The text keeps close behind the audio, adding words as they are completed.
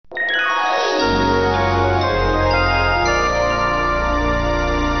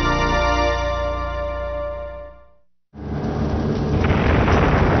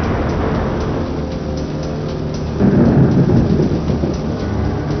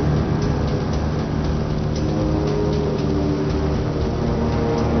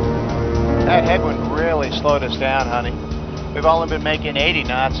really slowed us down, honey. We've only been making 80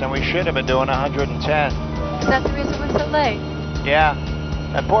 knots, and we should have been doing 110. Is that the reason we're so late? Yeah.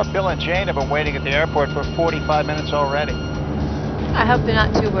 And poor Bill and Jane have been waiting at the airport for 45 minutes already. I hope they're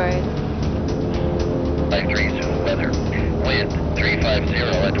not too worried. 53 Zulu weather. Wind 350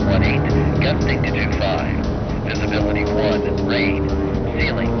 at 18, gusting to 25. Visibility 1, rain.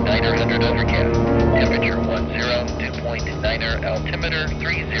 Ceiling 900 overcast. Temperature 10, 2.9er, altimeter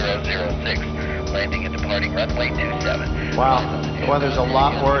 3006. Landing and departing runway 27. Wow. The weather's a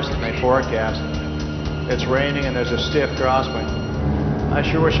lot worse than they forecast. It's raining and there's a stiff crosswind. I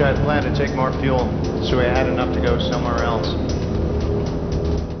sure wish I had planned to take more fuel so I had enough to go somewhere else.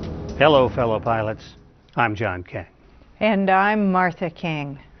 Hello, fellow pilots. I'm John King. And I'm Martha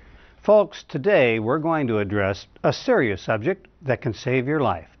King. Folks, today we're going to address a serious subject that can save your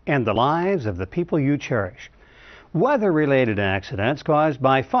life and the lives of the people you cherish. Weather-related accidents cause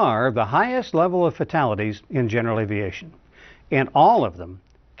by far the highest level of fatalities in general aviation, and all of them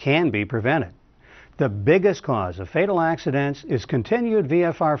can be prevented. The biggest cause of fatal accidents is continued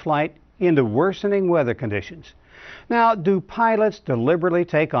VFR flight into worsening weather conditions. Now, do pilots deliberately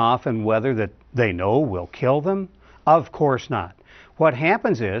take off in weather that they know will kill them? Of course not. What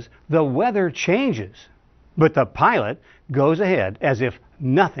happens is the weather changes, but the pilot goes ahead as if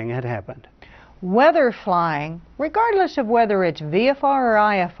nothing had happened. Weather flying, regardless of whether it's VFR or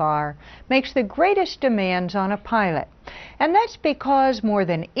IFR, makes the greatest demands on a pilot. And that's because more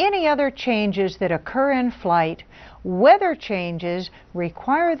than any other changes that occur in flight, weather changes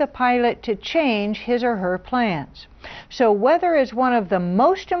require the pilot to change his or her plans. So weather is one of the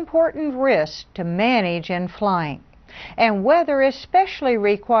most important risks to manage in flying. And weather especially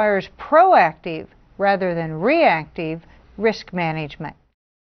requires proactive rather than reactive risk management.